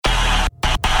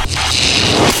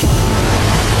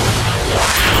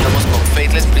Estamos con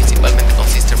Faithless, principalmente con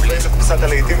Sister Bliss. קבוצת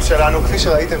הלהיטים שלנו, כפי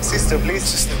שראיתם, Sister Bliss.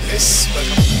 Sister Bliss,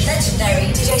 Legendary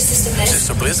DJ Sister Bliss.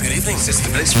 Sister Bliss, good evening. Sister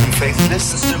Bliss from Faithless.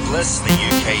 Sister Bliss, the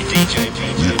UK DJ.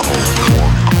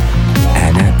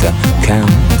 And at the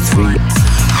count of 3,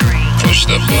 Push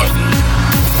the button.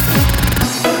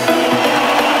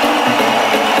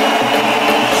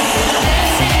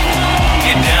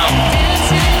 Get down.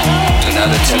 Do not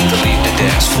attempt to leave the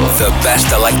dance floor. the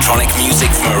best electronic music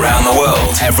from around the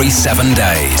world every 7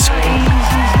 days.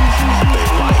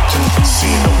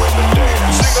 Seeing the women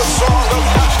dance. Sing a song of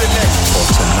happiness. For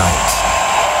tonight,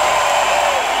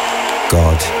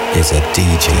 God is a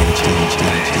DJ.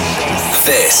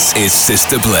 This is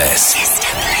Sister Bliss.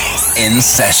 In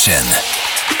session.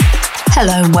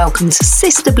 Hello and welcome to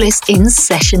Sister Bliss in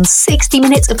Session, 60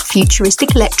 minutes of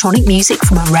futuristic electronic music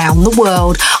from around the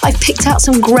world. I've picked out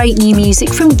some great new music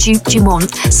from Duke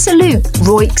Dumont, Salute,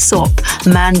 Roy Xop,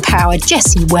 Manpower,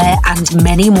 Jessie Ware and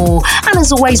many more. And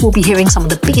as always, we'll be hearing some of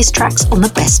the biggest tracks on the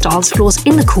best dance floors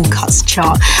in the Cool Cuts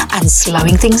chart and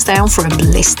slowing things down for a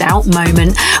blissed out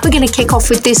moment. We're going to kick off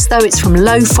with this though, it's from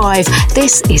Low 5.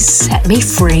 This is Set Me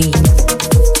Free.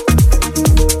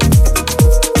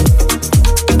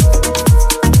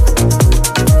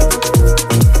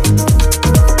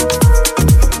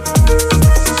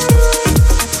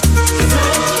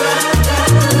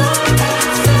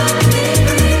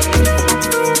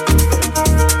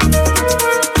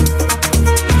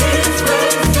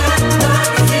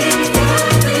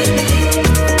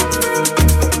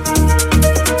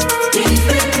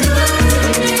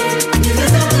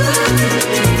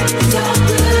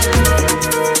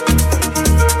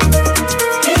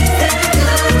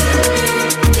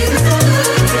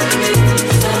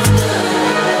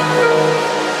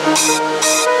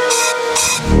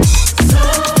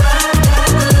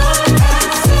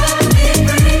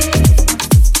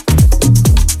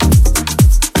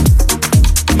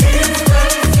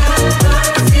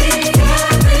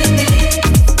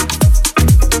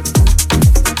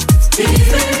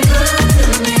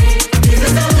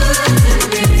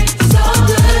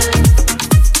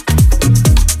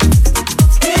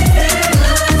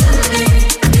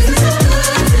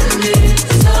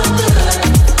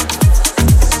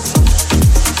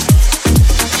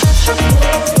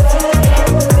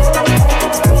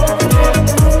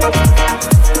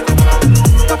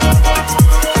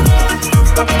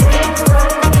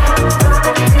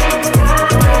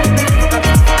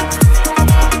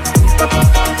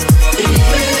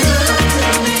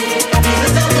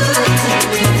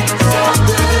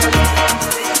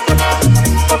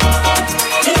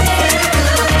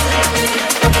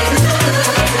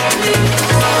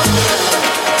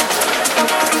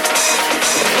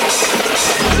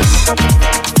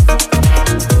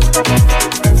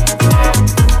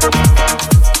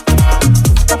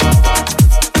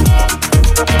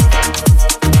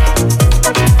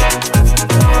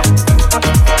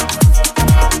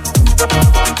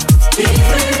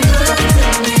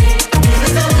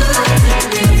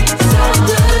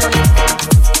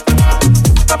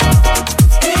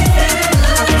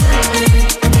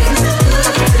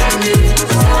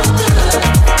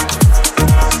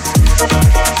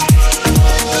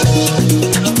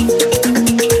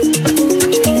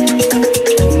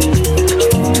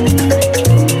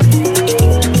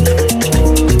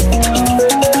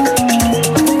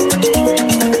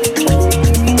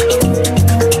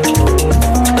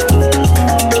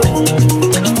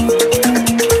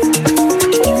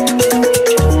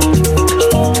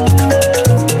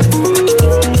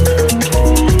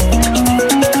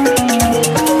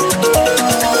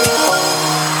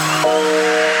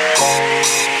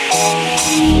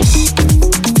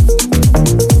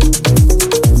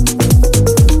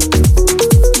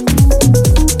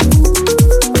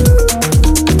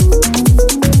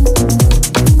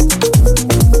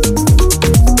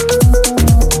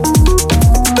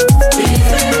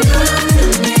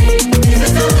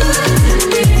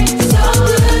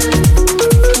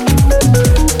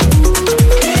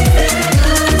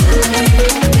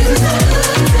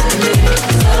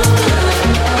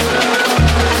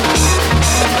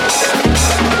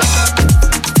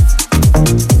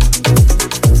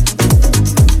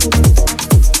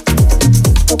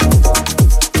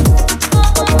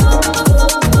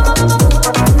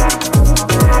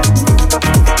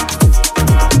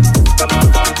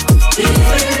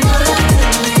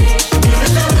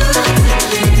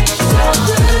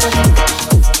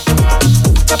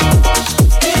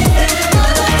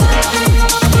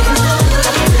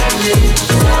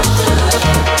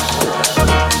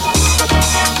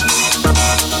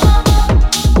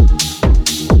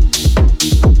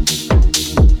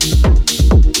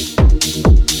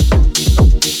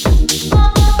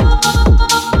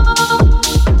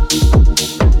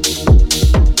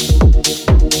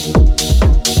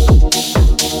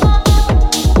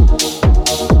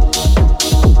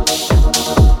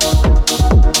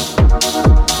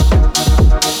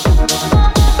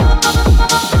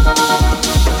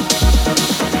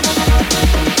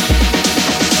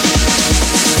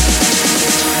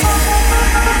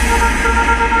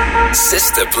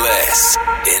 Sister Bliss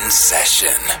in session.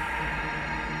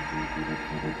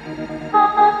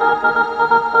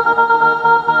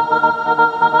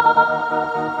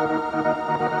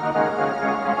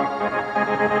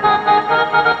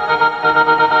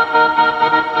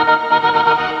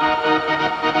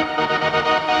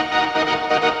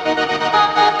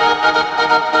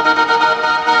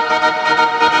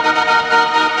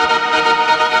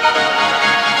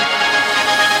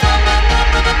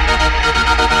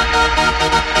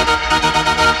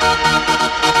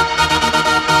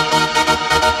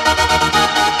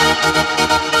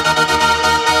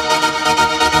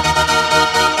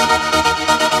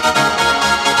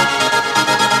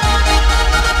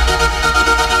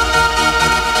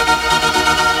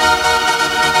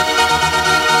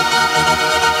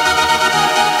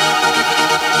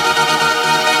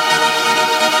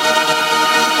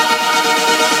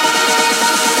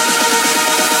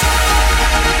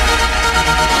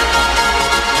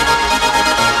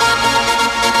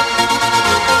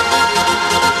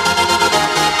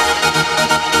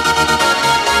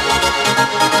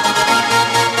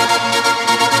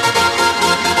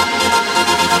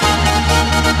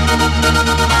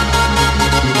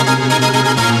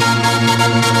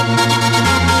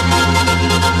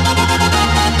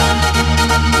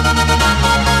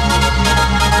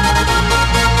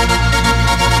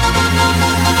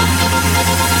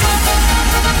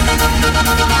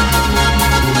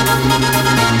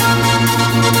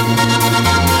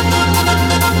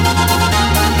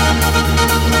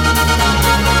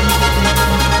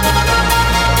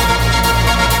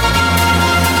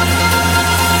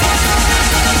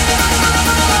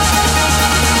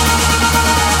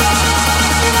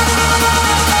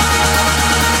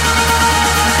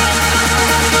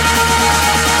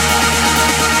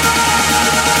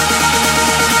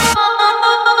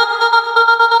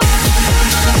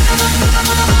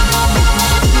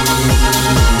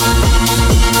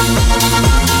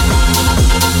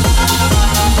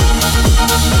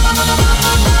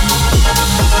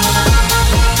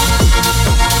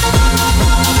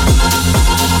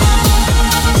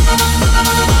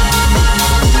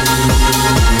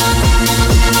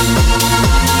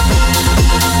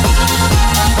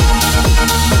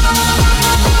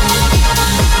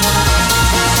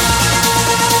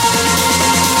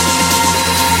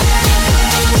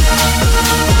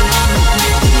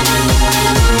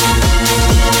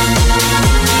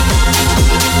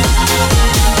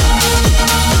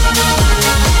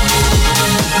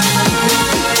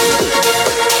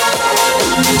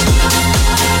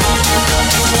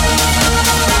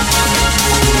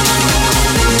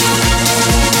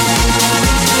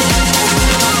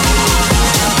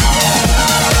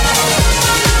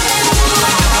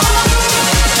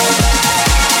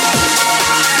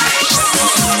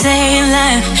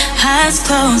 Eyes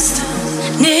closed,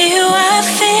 near you I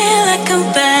feel like I'm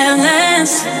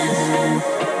balanced.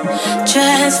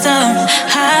 Dressed up,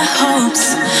 high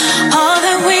hopes. All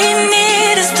that we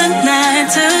need is the night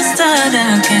to start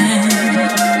again.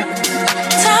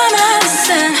 Time I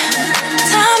listen,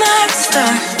 time I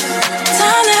restore.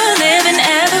 Time to live in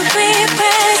every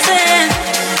present.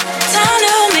 Time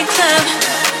to make love,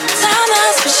 time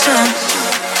that's for sure.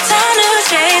 Time to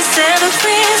chase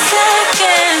every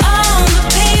second. All the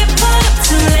people up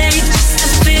too late just to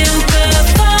feel good.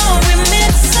 Before we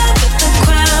mix up with the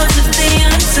crowds of the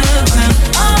underground.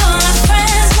 All our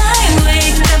friends lying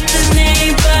wake up the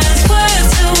neighbors. Words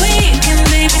so we can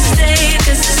maybe stay,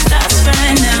 'cause it starts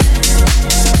right now.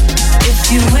 If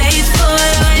you wait for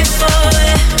it, wait for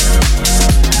it.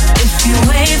 If you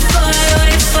wait for it,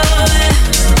 wait for it.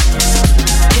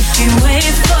 If you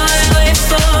wait for it, wait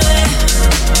for it.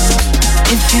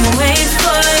 If you wait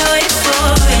for it, wait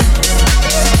for it.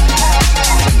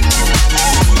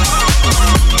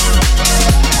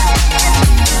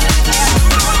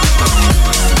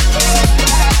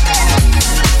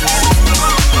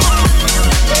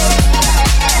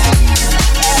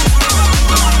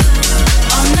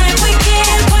 All night we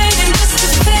keep waiting just to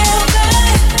feel good.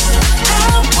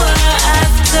 Hour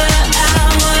after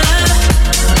hour.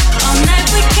 All night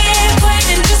we keep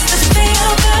waiting just to feel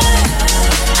good.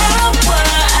 Hour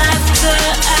after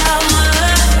hour.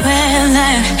 Red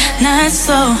light, not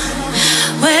slow.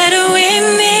 Where do we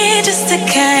meet just to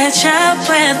catch our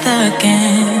breath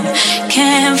again?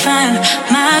 Can't find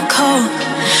my code.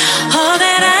 All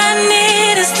that I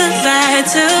need is the light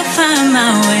to find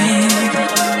my way.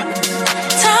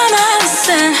 Time I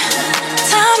listen,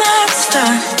 time I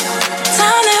restore.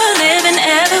 Time to live in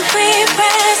every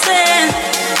present.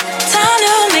 Time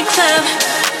to make love,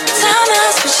 time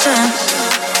that's for sure.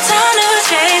 Time to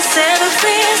chase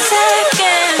every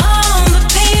second. All the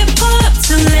people up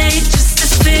too late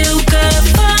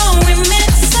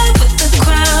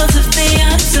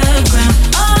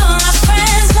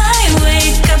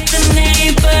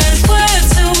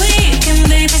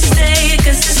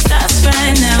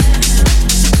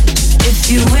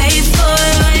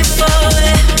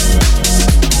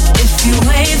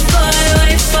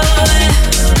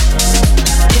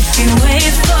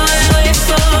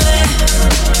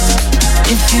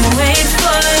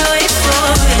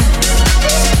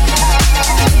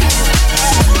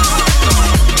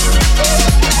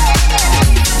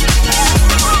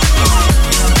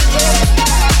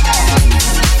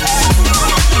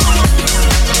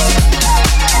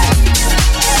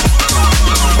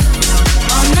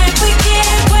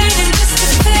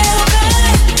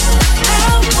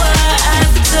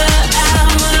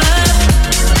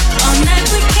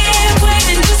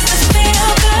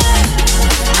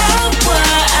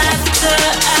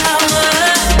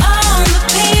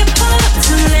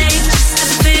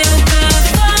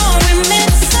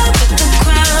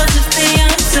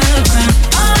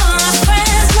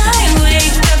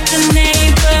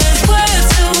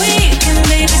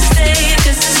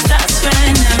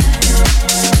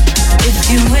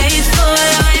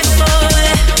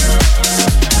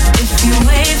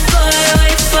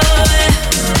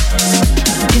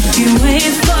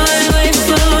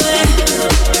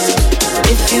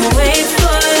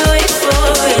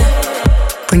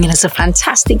A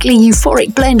fantastically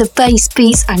euphoric blend of bass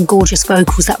beats and gorgeous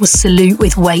vocals. That was Salute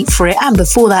with Wait For It, and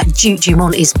before that Duke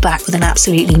Dumont is back with an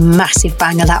absolutely massive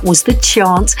banger. That was The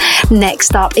Chant.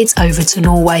 Next up, it's over to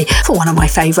Norway for one of my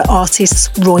favourite artists,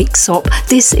 Royksop.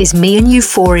 This is Me and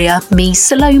Euphoria, Me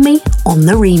Salome on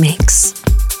the remix.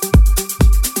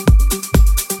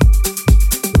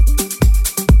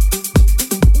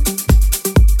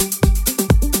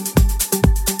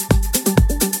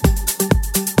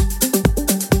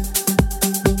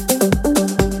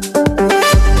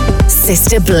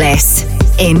 Sister Bliss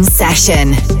in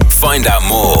session. Find out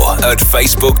more at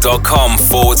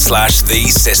facebook.com/The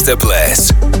Sister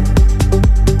Bliss.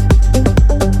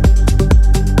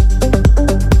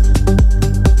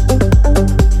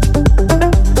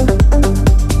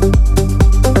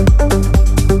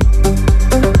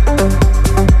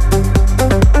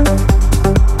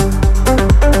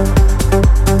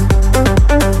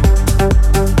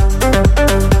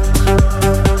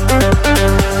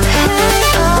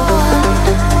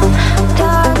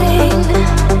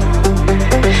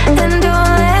 And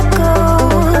don't let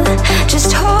go,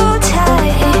 just hold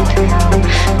tight.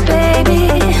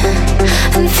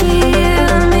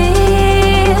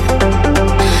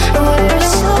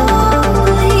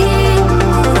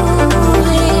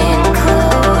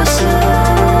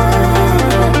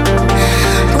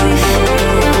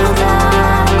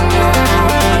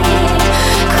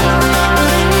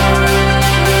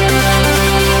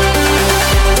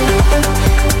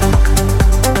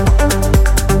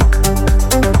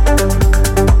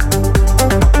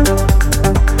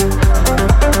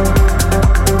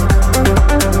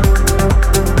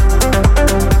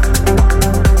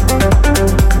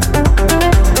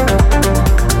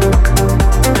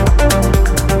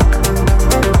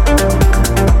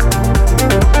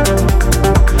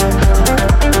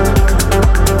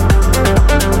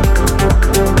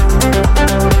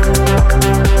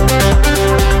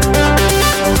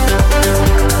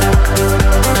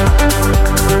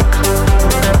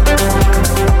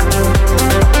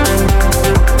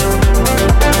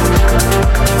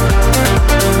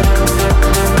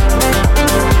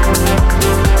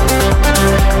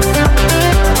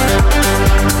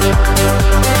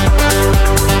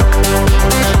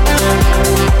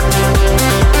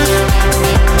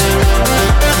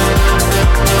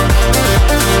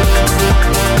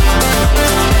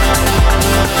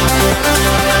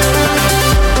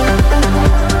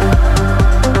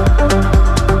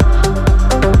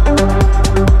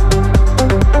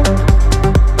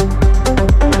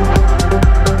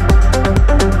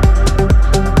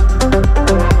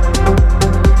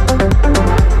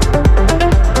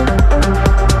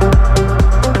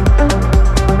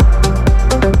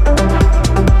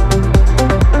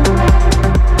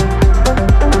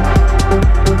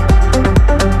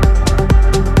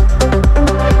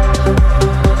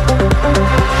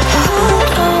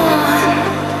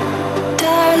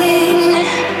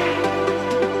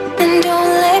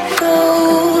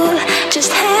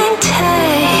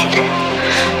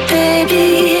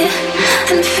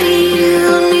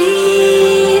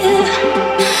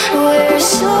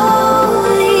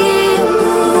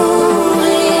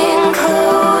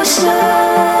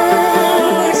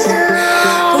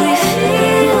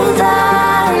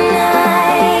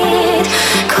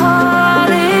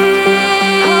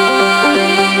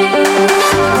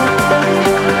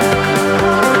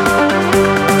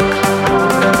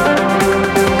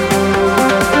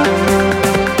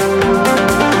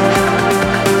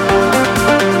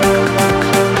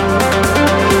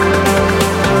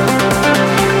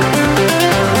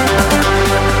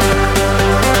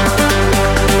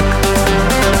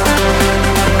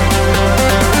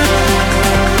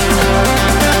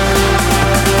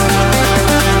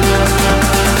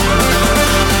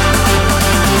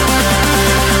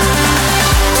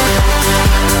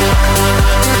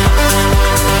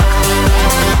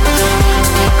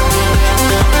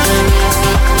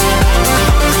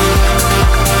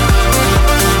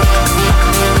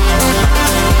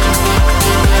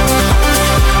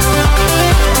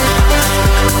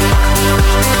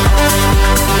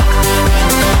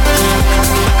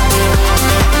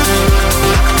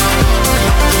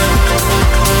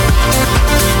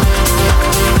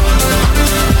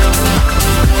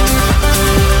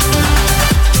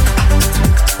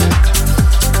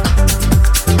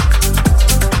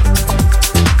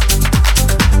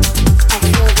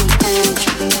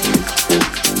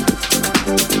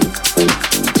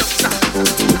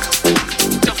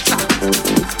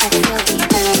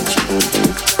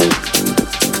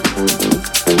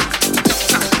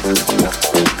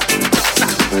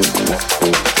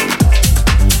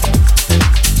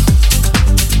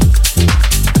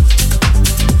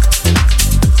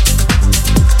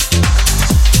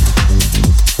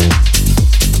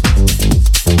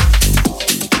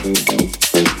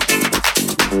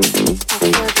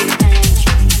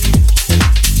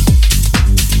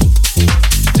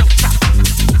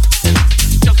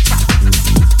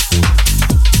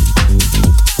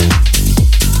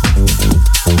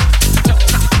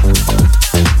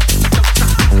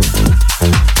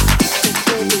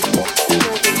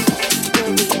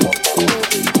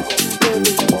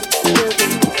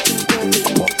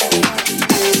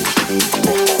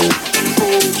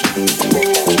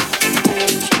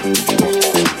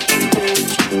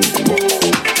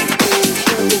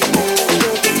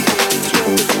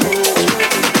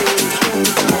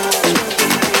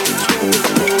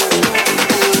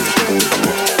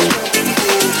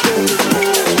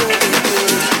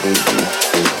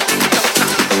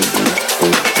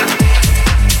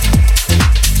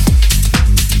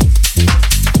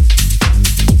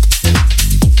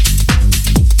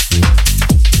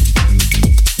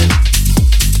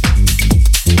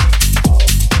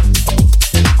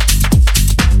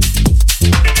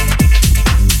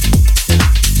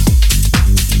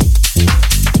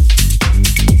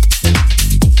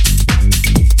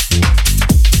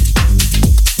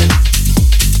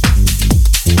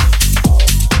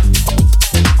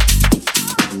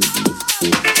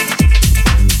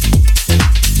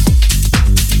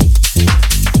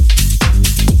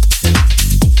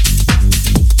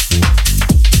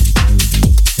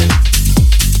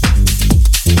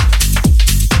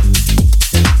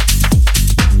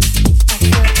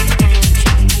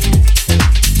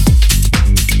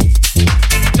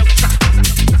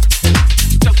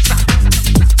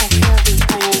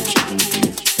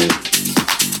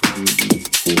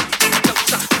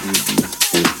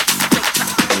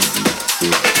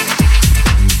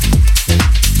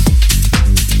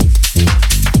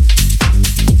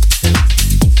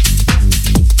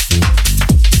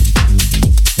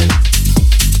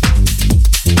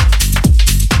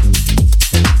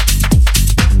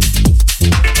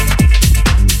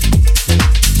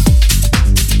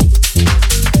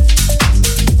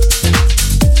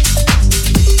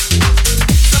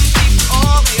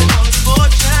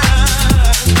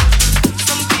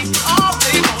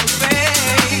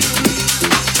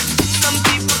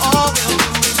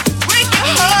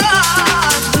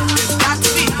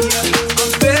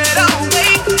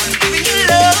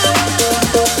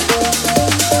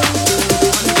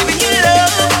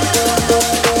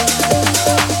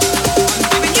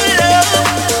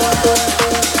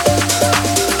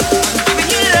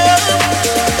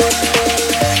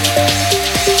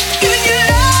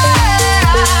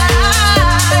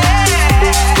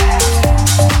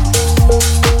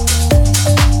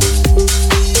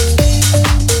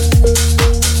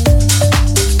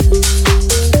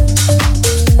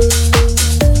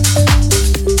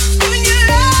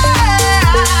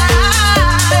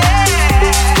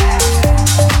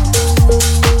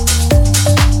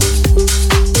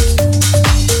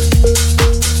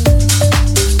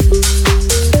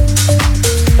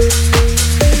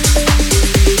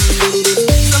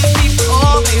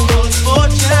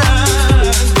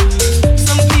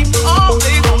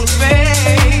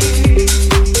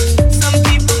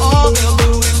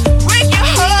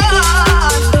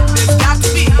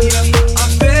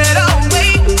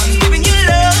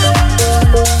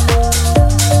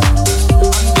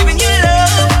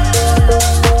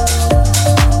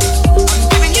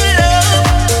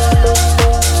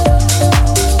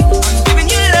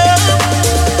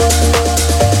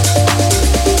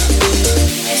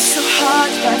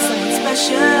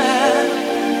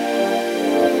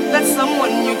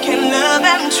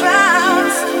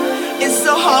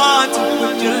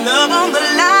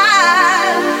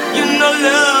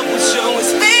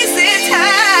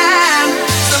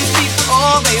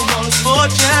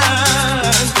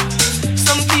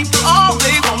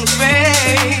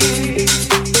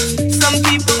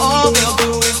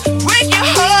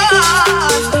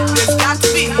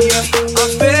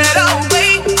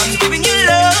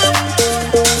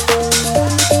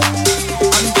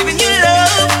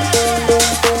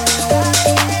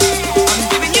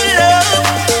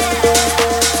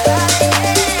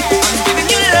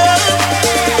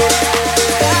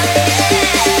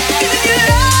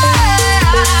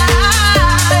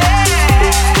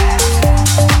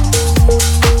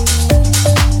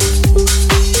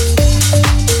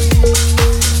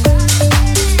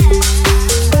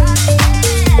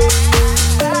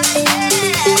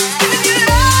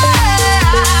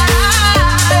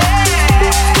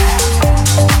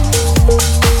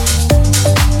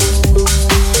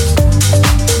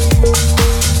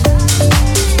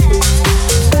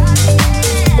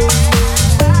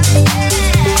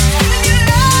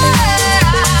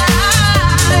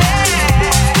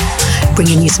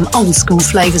 bringing you some old school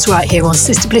flavours right here on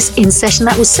Sister Bliss In Session.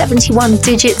 That was 71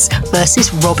 Digits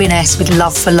versus Robin S with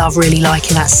Love for Love, really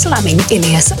liking that slamming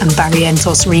Ilias and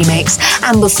Barrientos remix.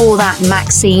 And before that,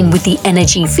 Maxine with The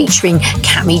Energy featuring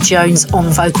Cammy Jones on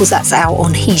vocals. That's out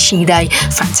on He She Day.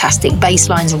 Fantastic bass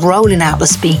lines rolling out the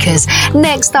speakers.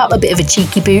 Next up, a bit of a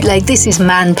cheeky bootleg. This is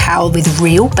Manpower with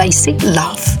Real Basic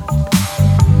Love.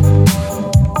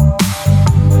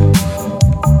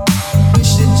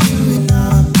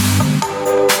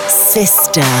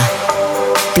 Sister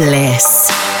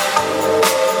Bliss.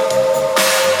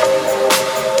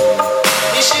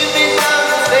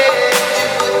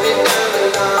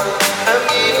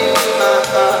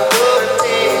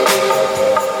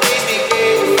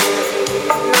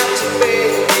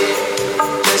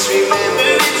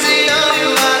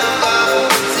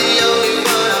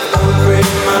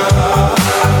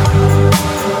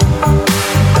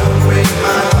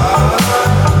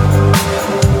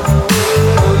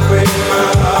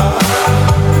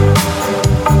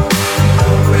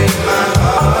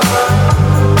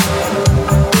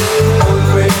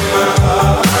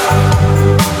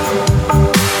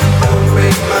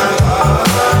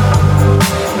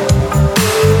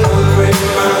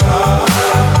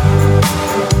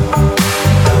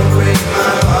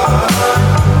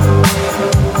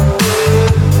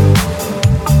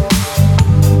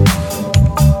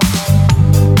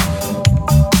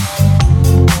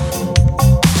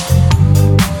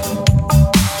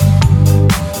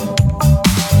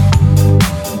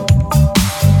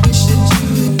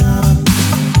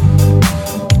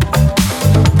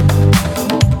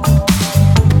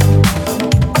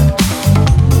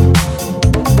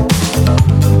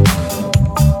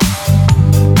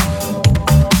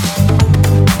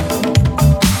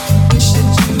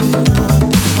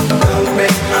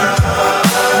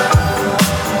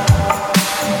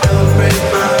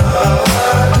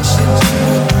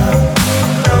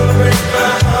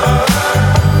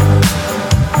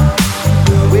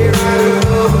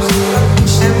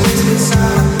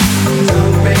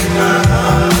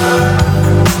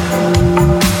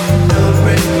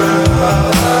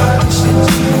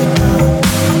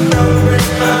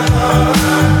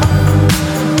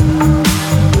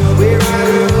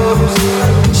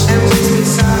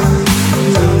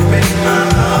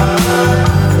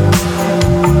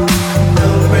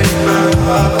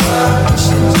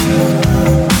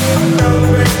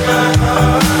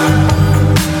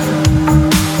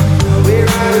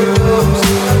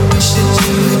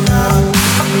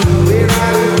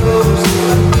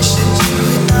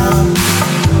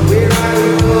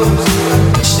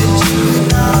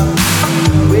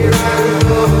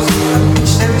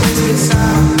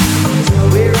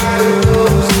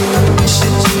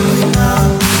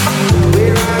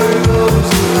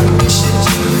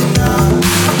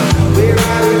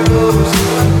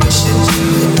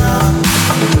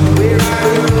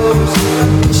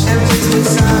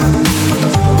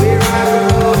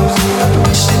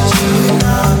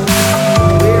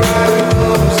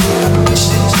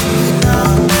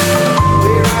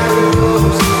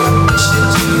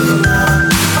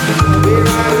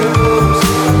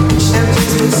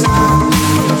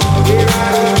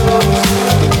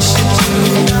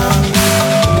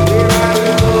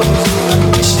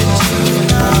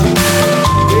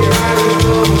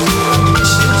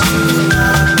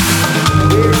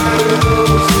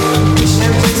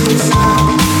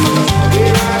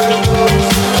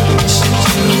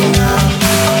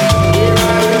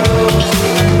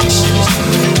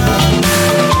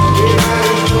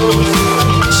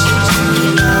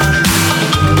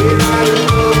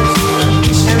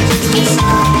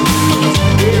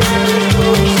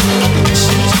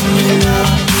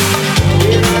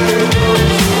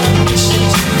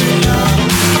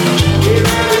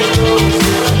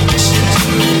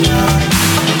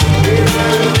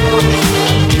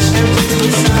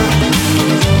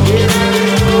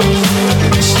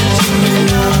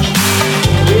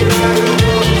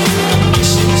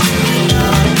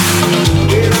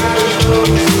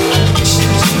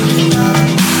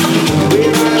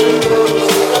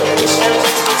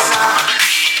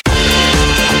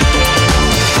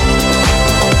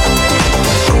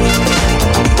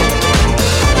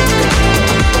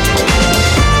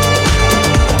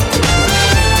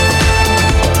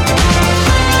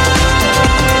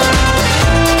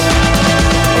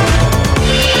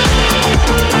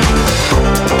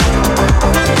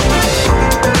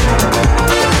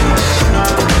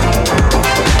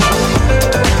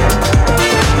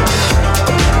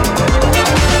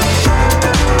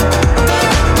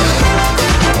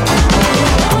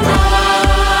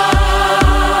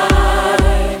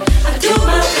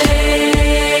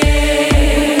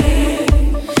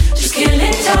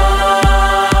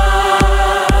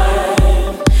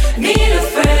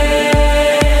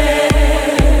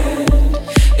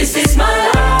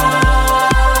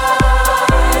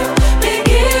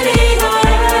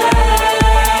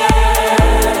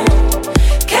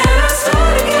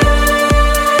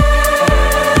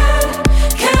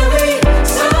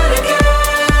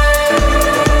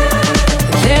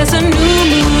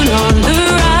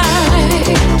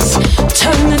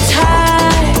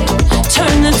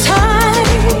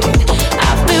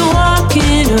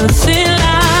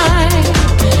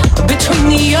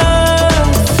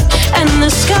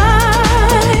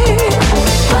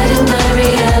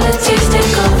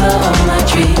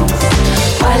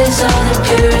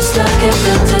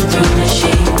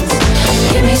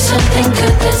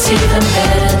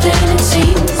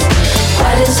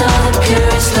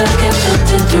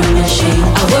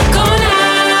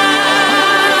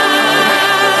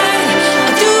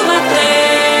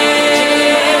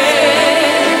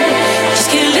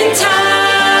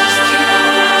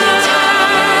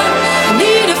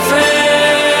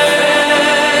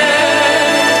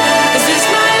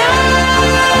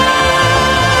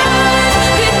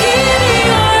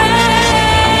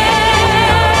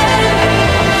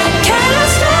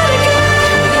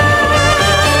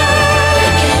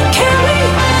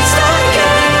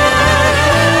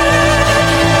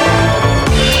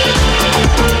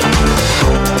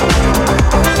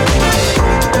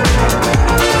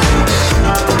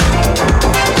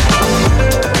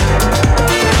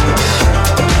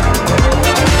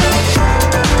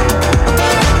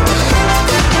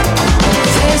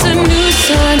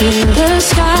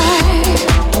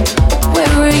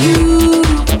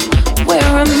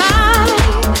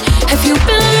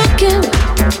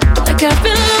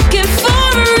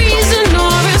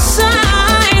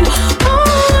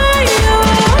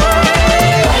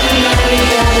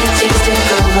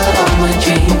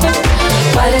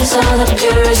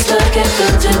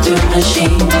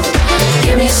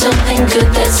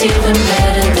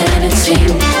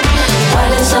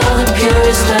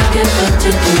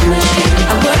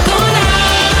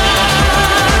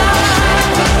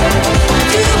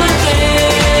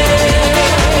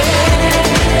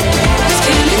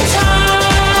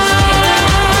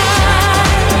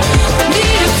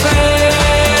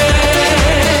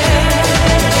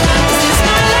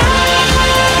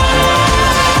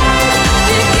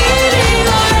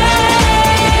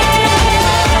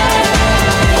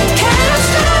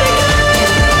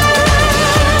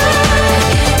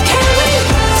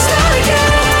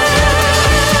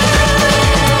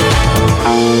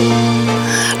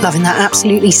 Loving that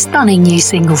absolutely stunning new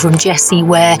single from Jessie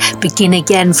Ware, Begin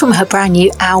Again, from her brand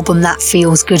new album That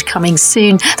Feels Good, coming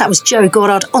soon. That was Joe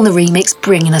Goddard on the remix,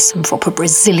 bringing us some proper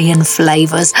Brazilian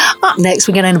flavours. Up next,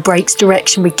 we're going in a breaks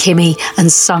direction with Kimmy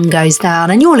and Sun Goes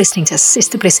Down, and you're listening to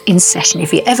Sister Bliss in Session.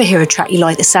 If you ever hear a track you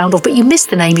like the sound of but you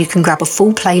missed the name, you can grab a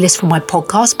full playlist from my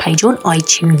podcast page on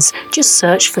iTunes. Just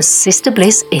search for Sister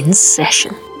Bliss in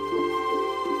Session.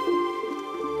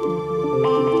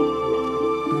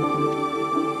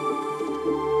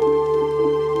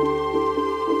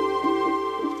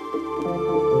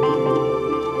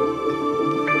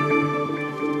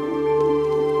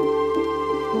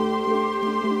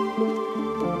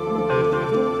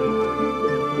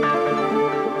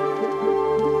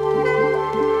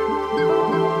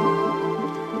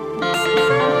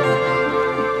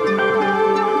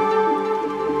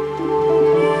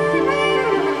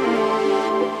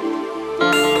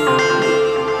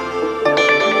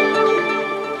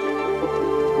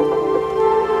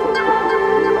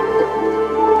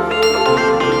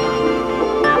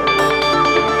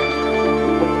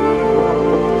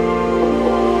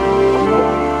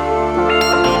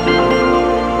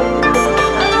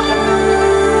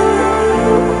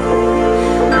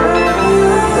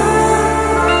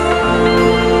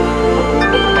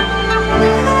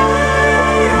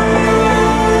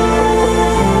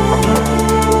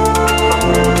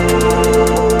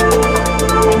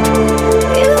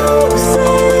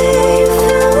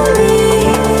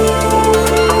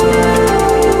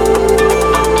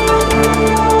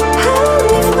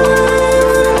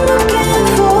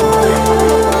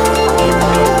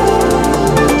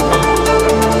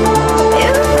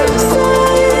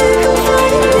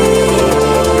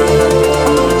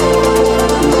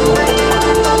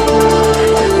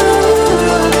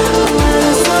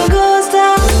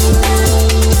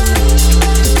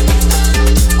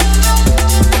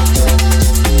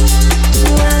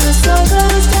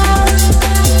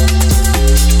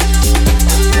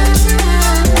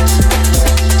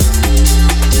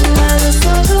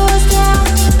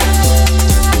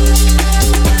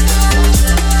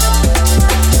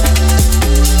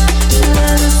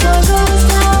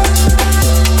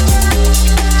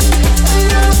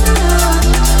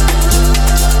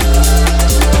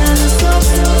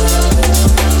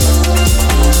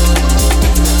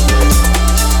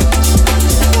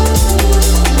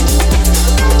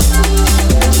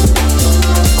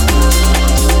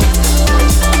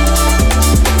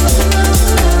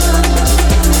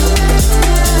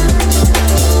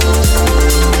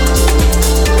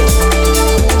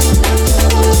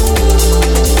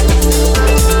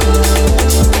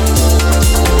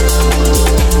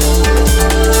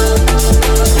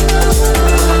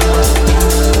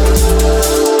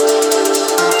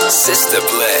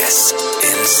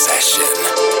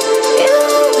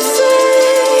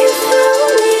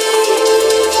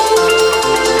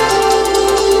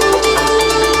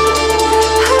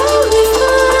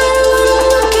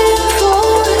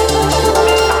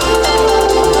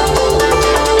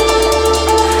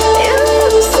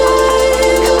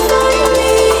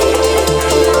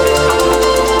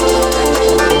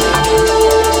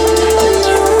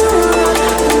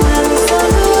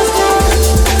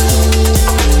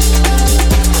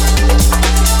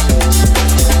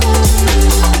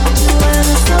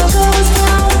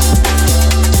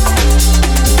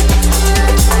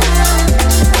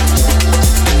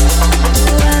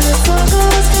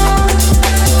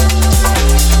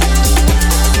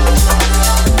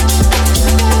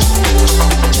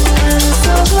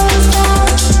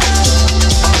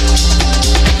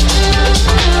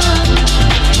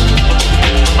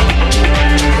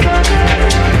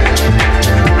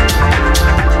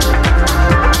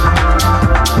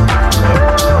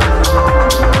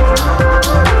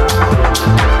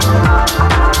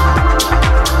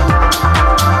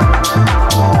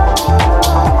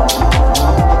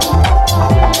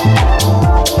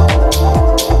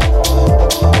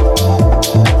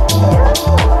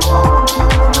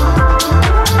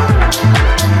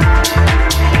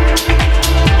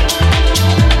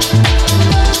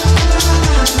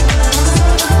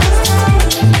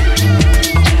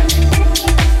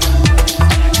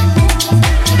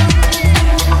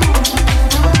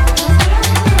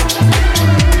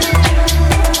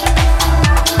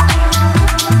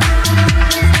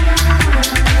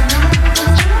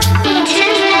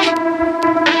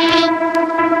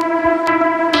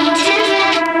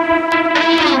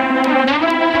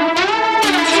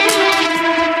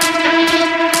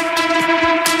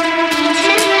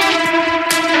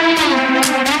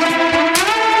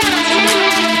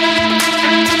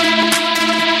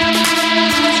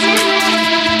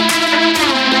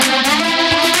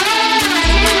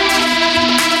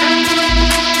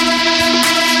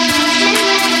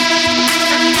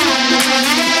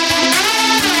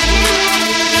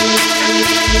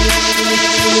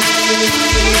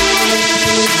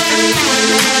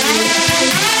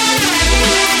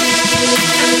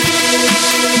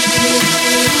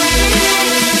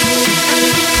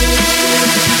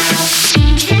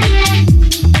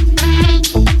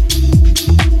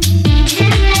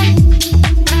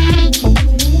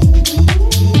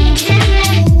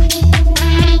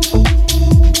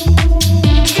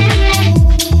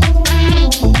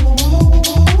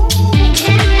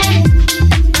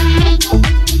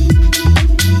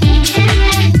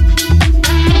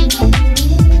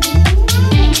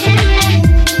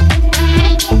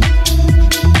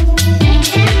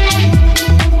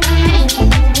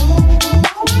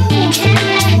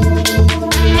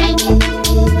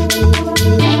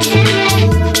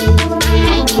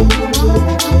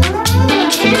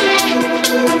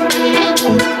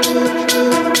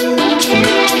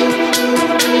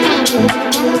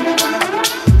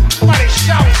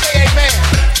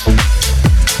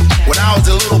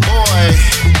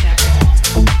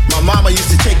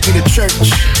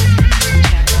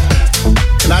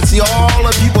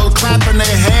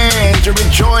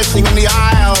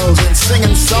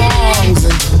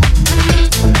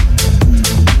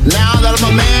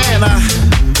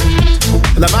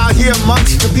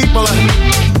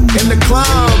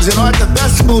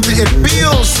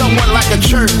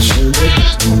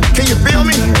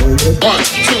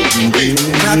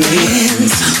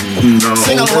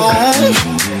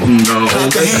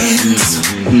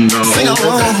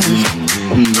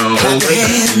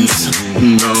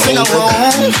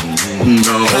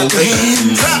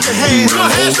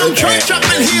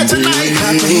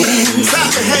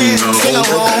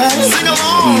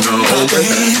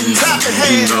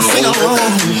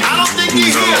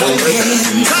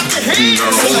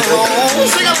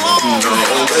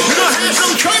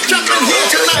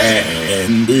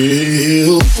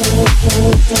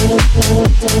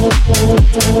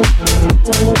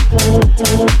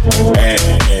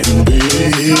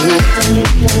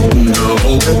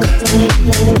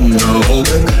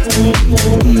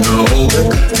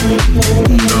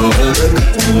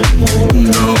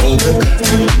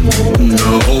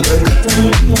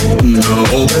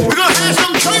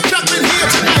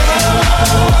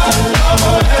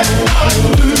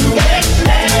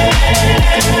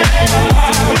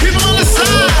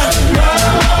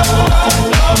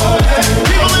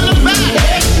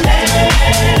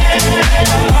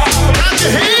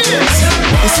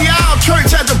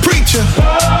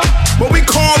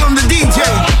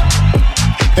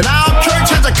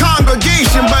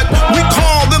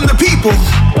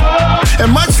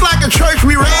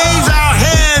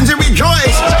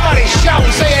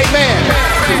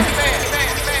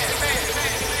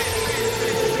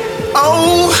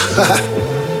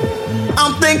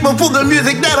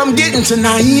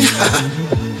 Tonight,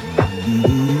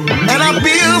 and I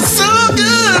feel so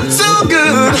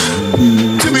good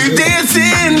to be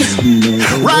dancing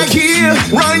right here,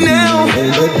 right now,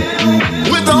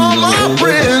 with all my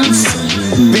friends.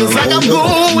 Feels like I'm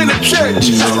going to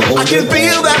church. I can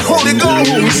feel that Holy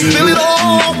Ghost. Feel it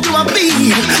all through my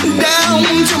feet, down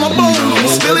to my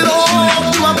bones. Feel it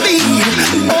all through my feet,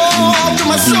 all through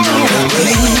my soul.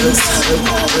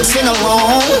 Sing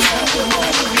along.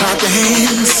 Clap your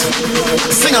hands,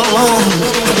 sing along.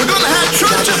 We're gonna have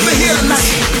church up in here tonight.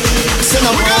 Sing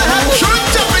along. We're gonna have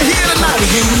church up in here tonight.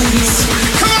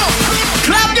 Come on,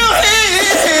 clap your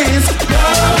hands.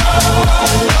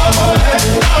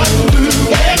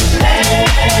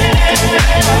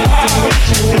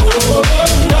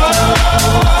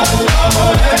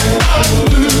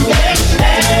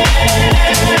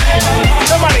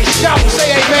 Somebody shout and say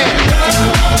amen.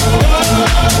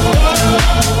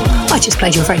 I just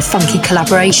played you a very funky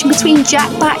collaboration between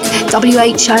Jack Black,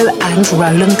 WHO and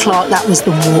Roland Clark. That was The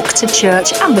Walk to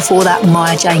Church, and before that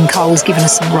Maya Jane Cole's given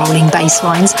us some rolling bass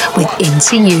lines with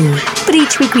Into You. But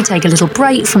each week we take a little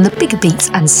break from the bigger beats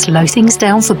and slow things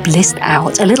down for Blissed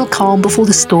Out, a little calm before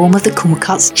the storm of the Cool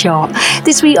Cuts chart.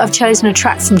 This week I've chosen a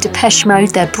track from Depeche Mode,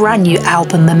 their brand new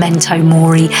album Memento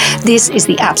Mori. This is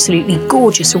the absolutely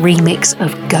gorgeous remix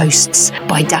of Ghosts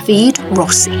by David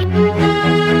Rossi.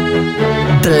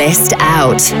 Blissed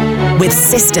Out with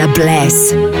Sister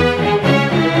Bliss.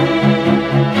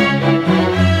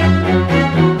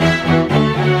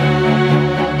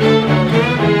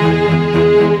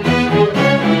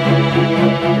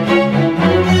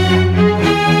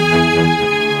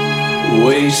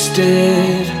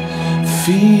 Wasted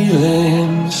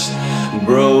feelings,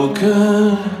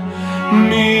 broken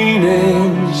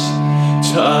meanings,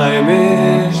 time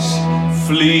is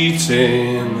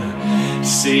fleeting.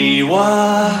 See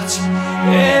what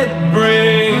it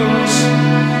brings.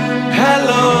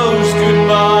 Hellos,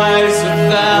 goodbyes,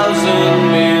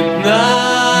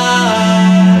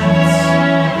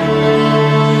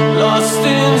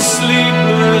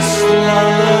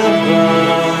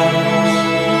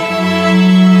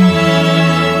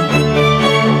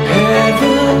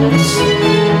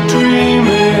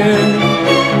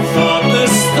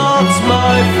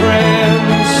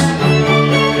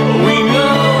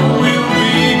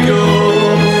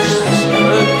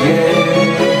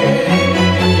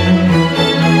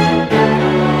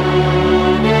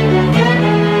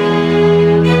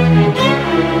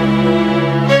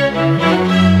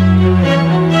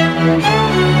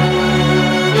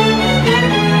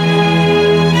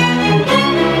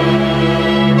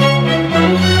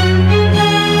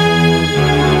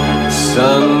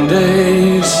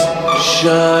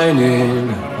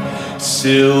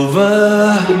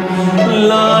 silver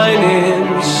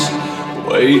linings,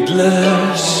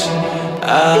 weightless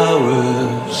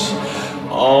hours,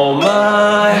 all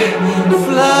my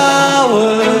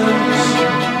flowers,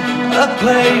 a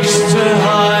place to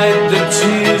hide the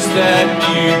tears that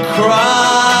you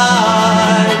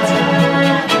cried.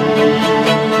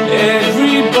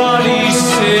 Everybody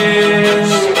says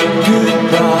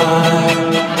goodbye.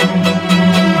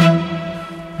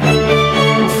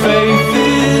 Faith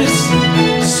is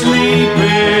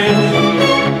sleeping,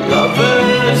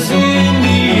 lovers in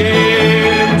the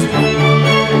end.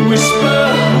 Whisper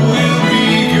will be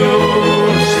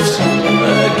ghosts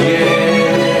again.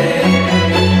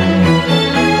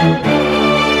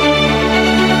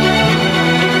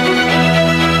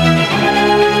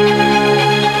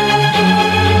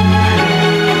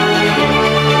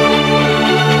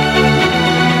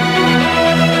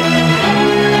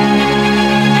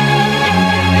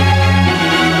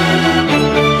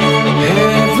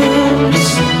 Heaven's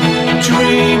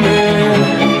dreaming,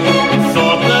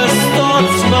 thoughtless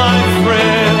thoughts, my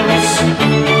friends.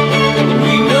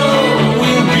 We know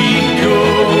we'll be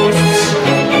ghosts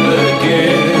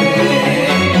again.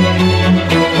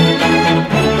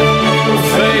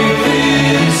 Faith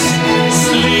is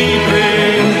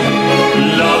sleeping,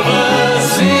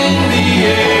 lovers in the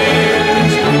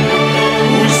end.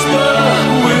 Whisper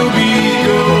will be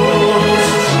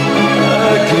ghosts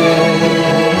again.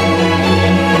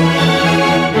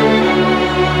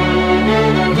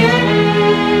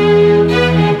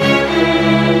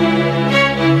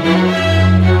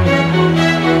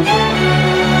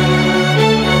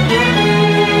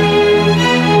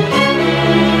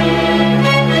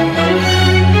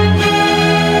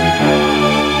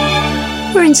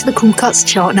 We're into the Cool Cuts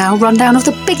chart now, rundown of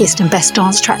the biggest and best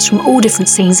dance tracks from all different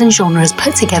scenes and genres,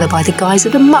 put together by the guys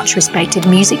at the much respected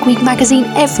Music Week magazine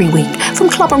every week. From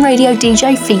club and radio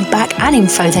DJ feedback and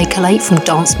info they collate from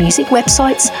dance music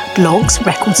websites, blogs,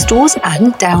 record stores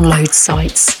and download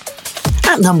sites.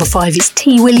 At number 5 is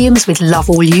T. Williams with Love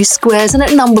All You Squares, and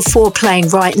at number 4 playing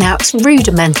right now it's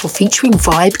Rudimental featuring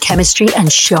Vibe, Chemistry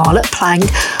and Charlotte Plank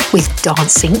with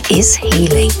Dancing is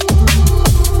Healing.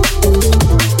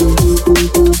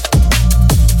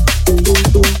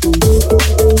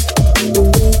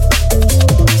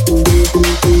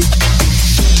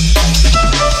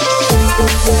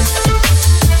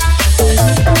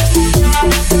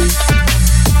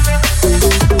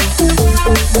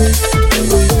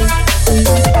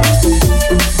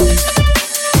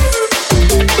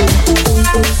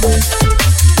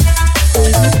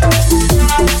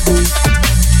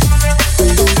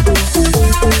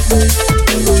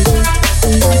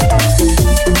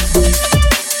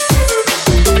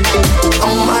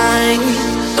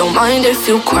 If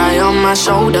you cry on my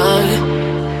shoulder,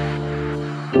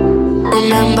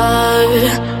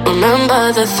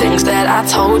 remember the things that I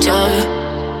told you.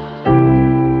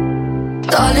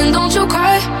 Darling, don't you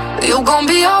cry, you gon'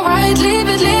 be alright. Leave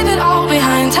it all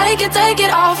behind. Take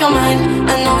it off your mind.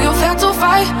 I know you felt to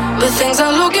fight, but things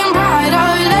are looking brighter.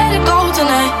 Let it go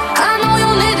tonight. I know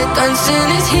you need it.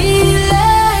 Dancing is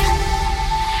healing.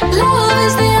 Love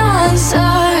is the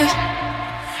answer.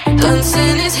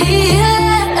 Dancing is healing.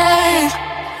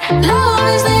 Love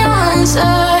is the answer,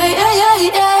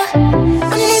 yeah.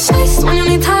 When you need space, when you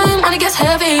need time, when it gets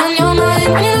heavy on your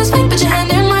mind, when you lose faith, put your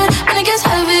hand in mine, when it gets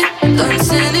heavy,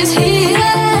 dancing is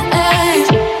healing.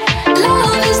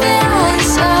 Love is the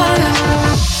answer.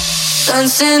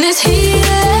 Dancing is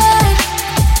healing.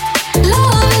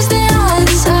 Love is the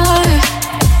answer.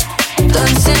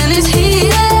 Dancing is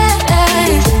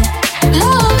healing.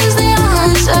 Love is the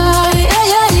answer,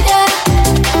 yeah.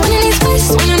 When you need space,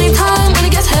 when you need time, when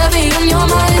it gets heavy on your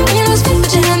mind, when you lose faith,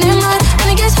 put your hand in mine, when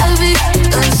it gets heavy,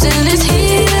 dancing is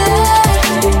healing.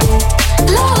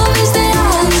 Love is the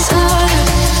answer.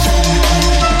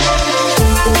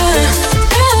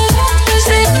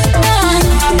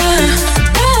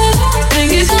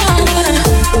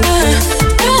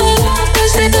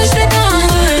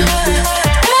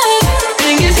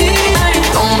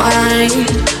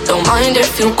 Don't mind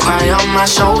if you cry on my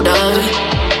shoulder.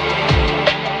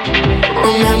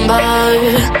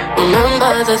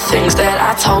 Remember the things that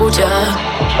I told you.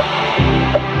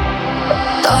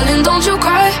 Darling, don't you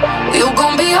cry, you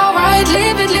gon' be alright.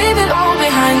 Leave it all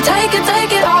behind. Take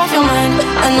it off your mind.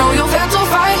 I know you felt to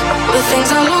fight, but things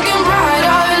are looking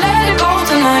brighter. Let it go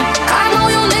tonight. I know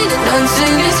you need it.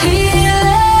 Dancing is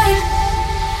healing.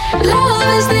 Love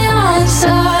is the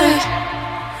answer.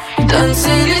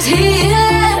 Dancing is healing.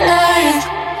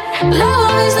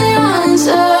 Love is the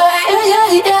answer,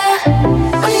 yeah.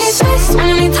 When you need space, when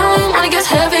you need time, when it gets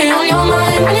heavy on your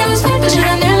mind, when you lose faith, put your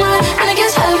hand in mine, when it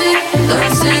gets heavy.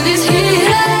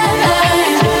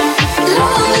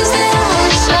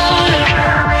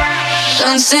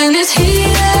 Dancing is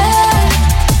healing.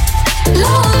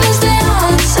 Love is the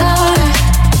answer.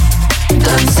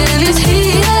 Dancing is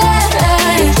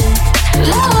healing.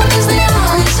 Love is the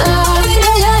answer.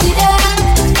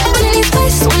 When you need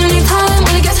space, when you need time,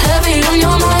 when it gets heavy on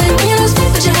your mind, when you lose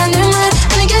faith, put your hand in mine,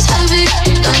 when it gets heavy.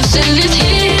 Dancing is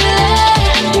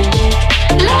healing.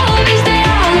 Love is the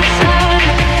answer.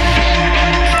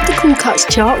 The Cool Cuts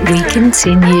chart, we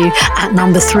continue. At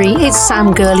number 3, it's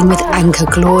Sam Girling with Anchor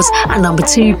Clause. At number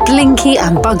 2, Blinky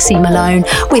and Bugsy Malone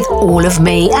with All of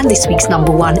Me. And this week's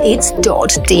number 1, it's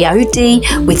D.O.D.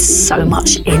 with So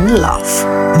Much in Love.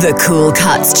 The Cool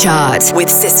Cuts chart with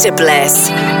Sister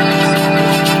Bliss.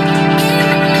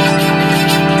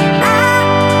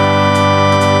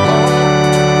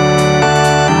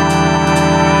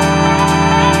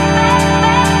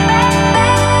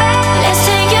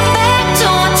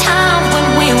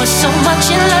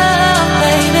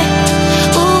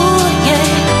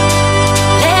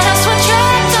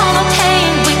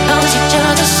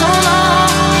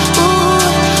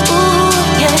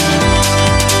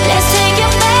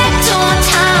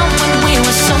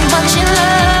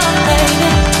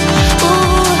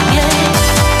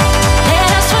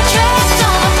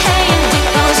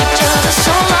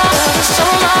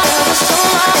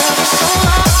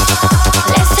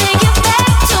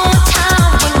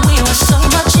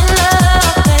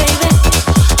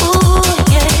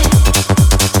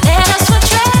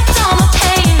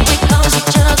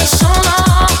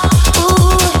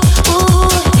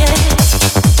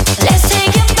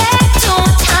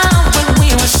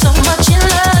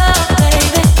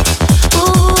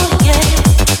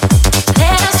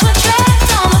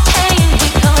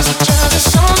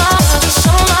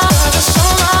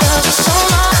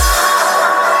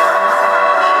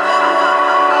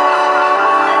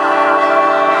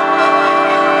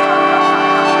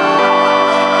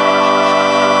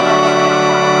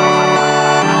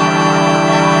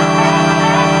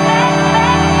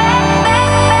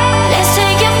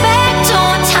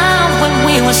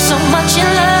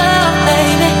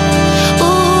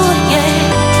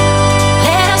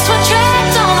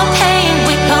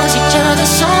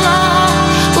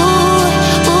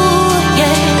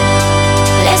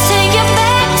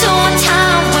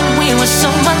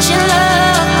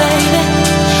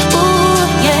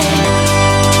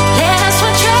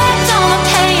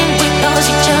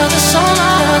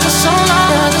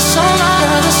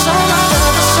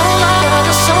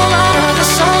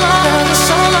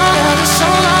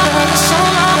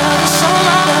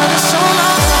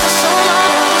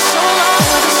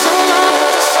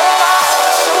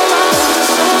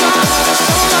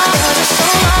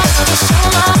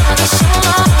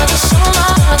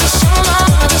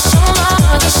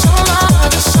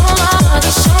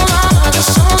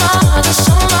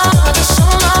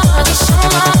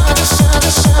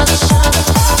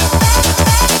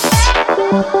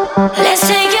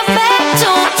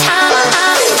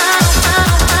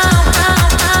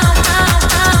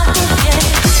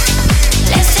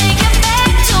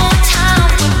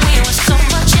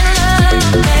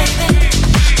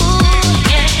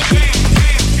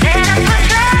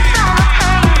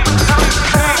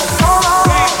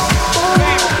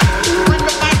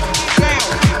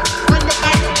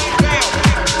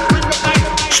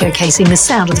 Showcasing the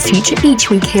sound of the future each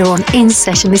week here on In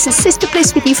Session. This is Sister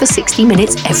Bliss with you for 60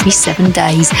 minutes every 7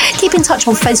 days. Keep in touch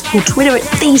on Facebook or Twitter at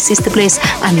The Sister Bliss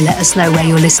and let us know where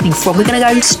you're listening from. We're going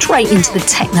to go straight into the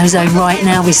techno zone right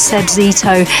now with Seb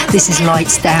Zito. This is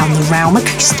Lights Down, the Realm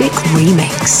Acoustic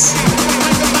Remix.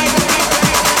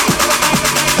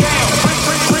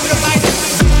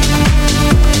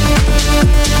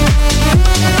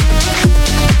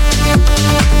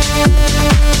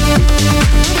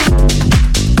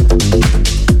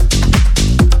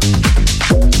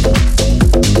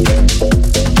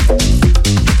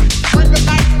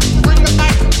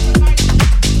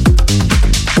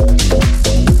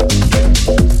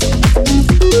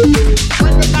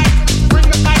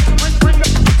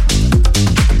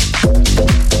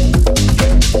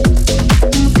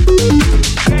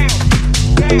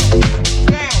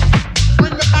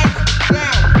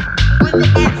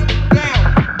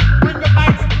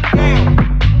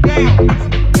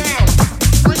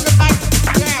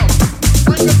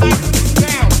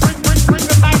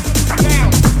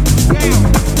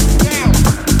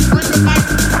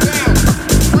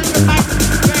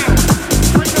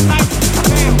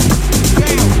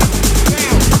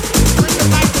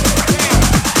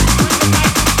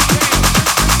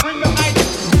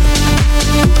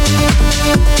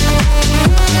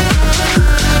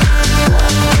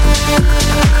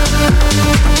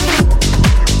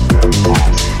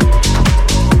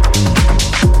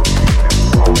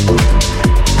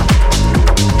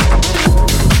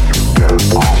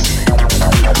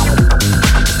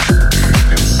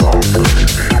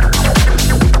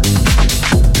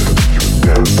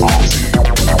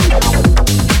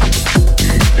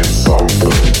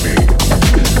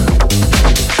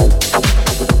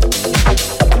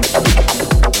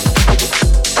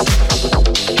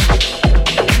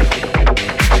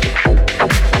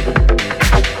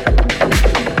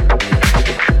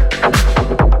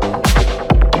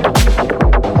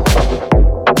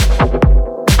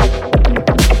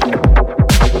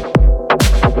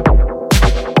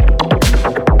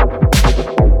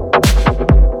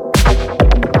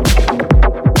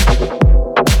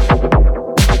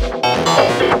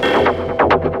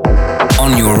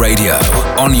 your radio,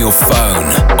 on your phone,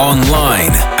 online,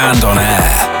 and on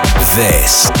air.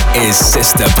 This is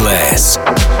Sister Bliss.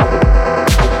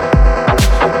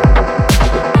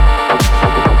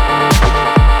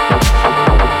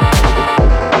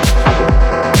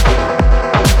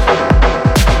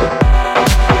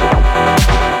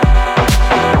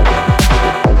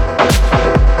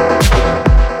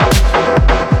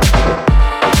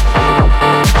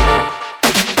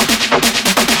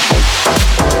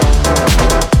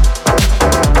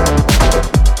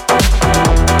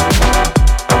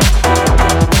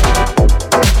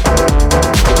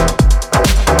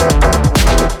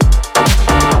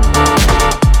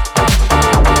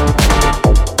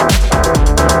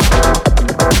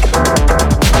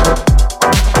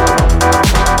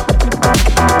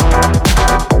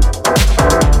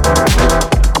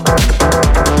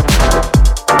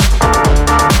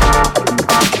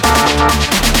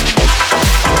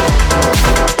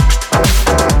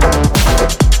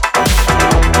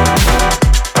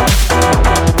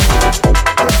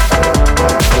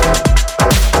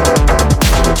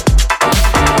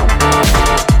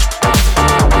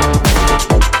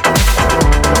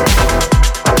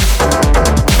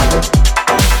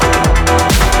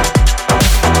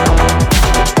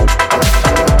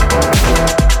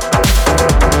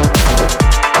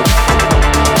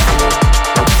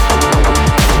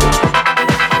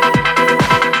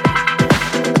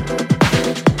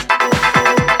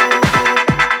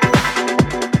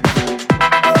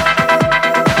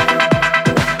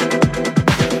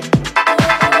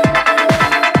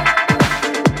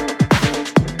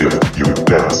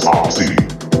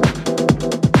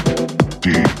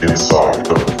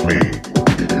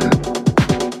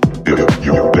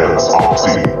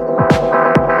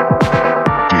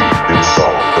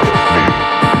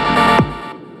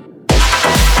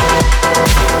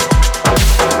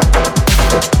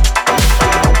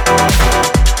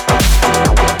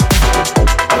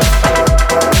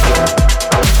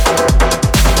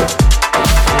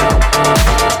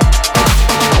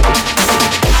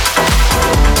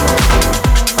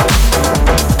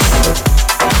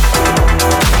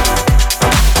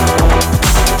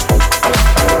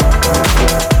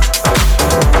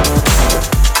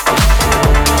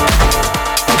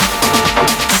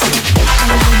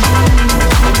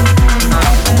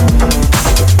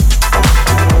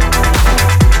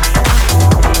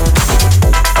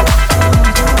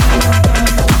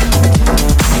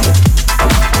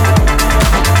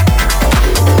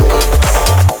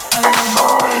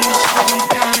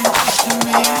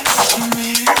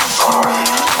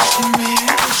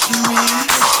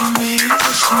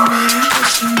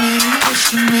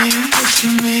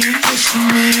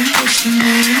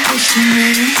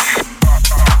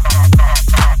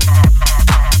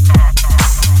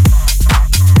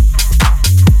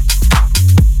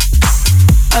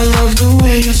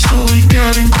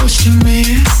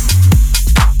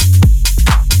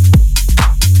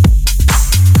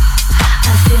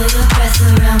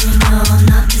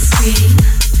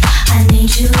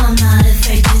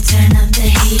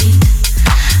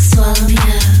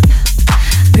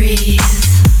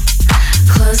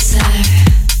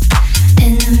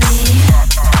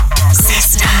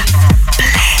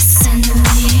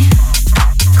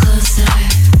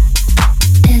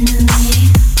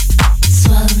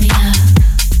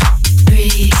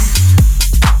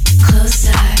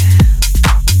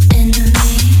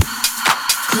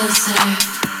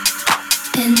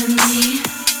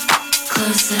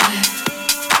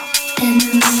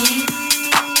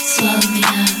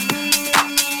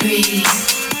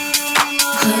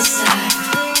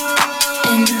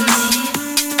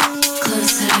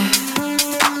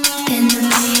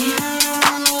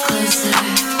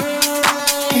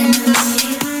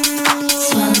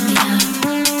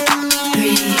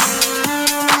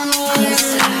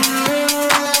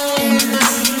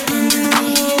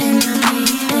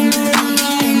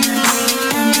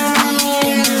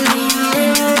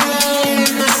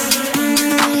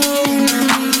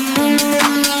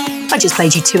 Just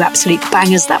played you two absolute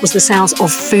bangers. That was the sounds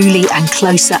of Fuli and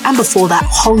Closer, and before that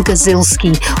Holger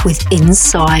Zilski with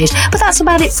Inside. But that's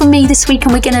about it from me this week,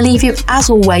 and we're going to leave you as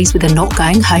always with a Not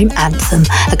Going Home anthem,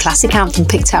 a classic anthem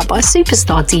picked out by a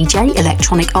superstar DJ,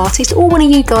 electronic artist, or one of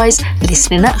you guys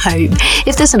listening at home.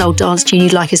 If there's an old dance tune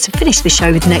you'd like us to finish the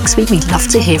show with next week, we'd love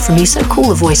to hear from you, so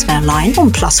call the voicemail line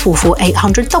on +44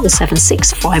 800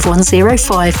 776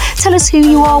 5105. Tell us who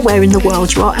you are, where in the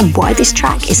world you are, and why this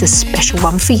track is a special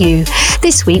one for you.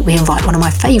 This week we invite one of my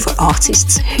favourite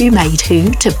artists, Who Made Who,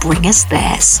 to bring us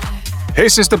theirs. Hey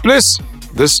Sister Bliss,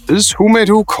 this is Who Made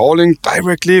Who calling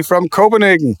directly from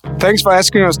Copenhagen. Thanks for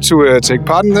asking us to take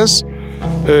part in this.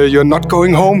 You're Not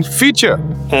Going Home feature.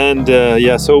 And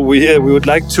so we would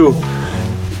like to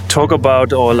talk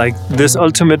about, or like this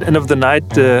ultimate end of the night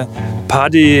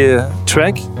party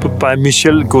track by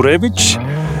Michel Gurevich.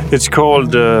 It's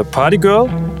called Party Girl,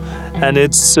 and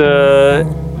it's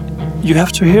you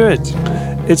have to hear it.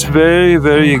 It's very,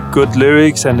 very good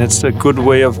lyrics, and it's a good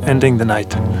way of ending the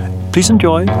night. Please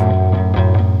enjoy.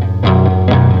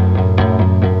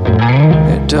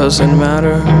 It doesn't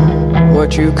matter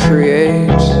what you create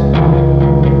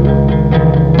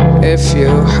if you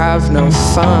have no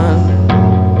fun.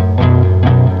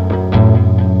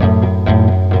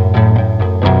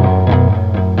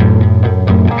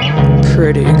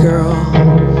 Pretty girl,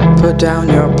 put down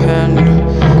your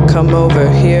pen, come over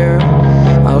here,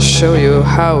 I'll show you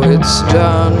how it's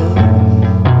done.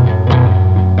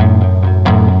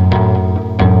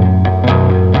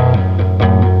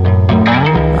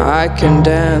 I can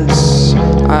dance,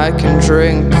 I can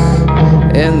drink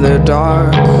in the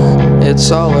dark, it's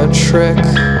all a trick.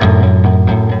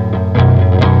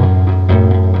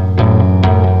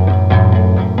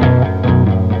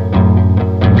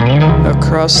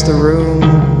 Across the room,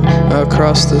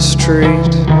 across the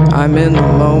street, I'm in the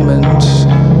moment,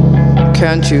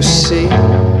 can't you see?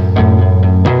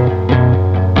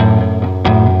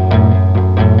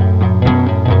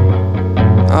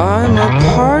 I'm a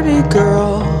party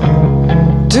girl,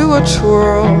 do a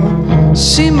twirl,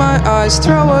 see my eyes,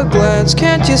 throw a glance,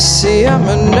 can't you see I'm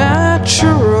a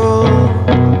natural?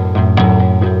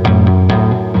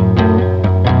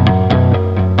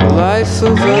 Life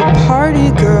of a party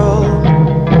girl,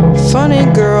 funny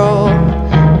girl,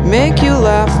 make you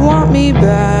laugh, want me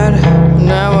bad.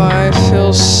 Now I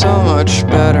feel so much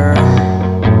better.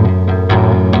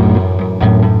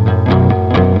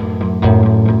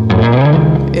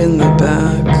 In the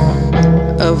back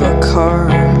of a car,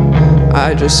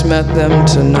 I just met them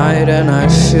tonight and I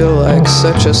feel like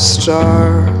such a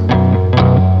star.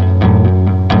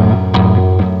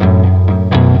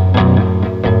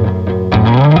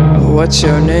 What's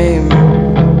your name?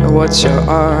 What's your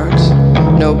art?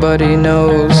 Nobody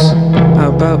knows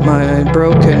about my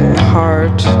broken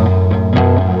heart.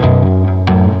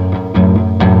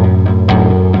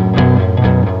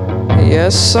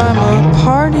 Yes, I'm a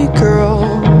party girl,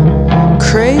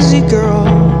 crazy girl.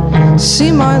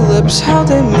 See my lips, how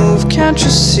they move, can't you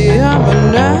see I'm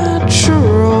a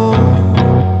natural?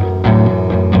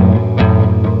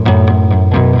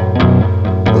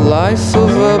 Life of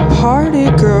a party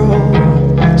girl,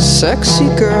 sexy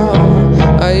girl.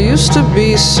 I used to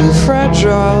be so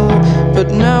fragile,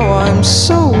 but now I'm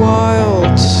so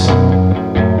wild.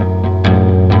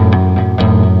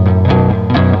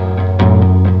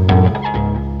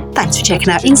 Thanks for checking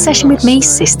out In Session with me,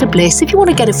 Sister Bliss. If you want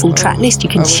to get a full track list, you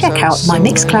can check out my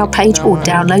Mixcloud page or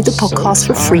download the podcast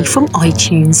for free from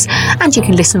iTunes. And you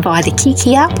can listen via the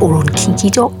Kiki app or on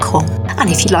kiki.com. And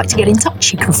if you'd like to get in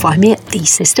touch, you can find me at The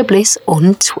Sister Bliss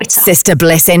on Twitter. Sister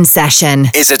Bliss In Session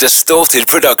is a Distorted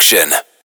production.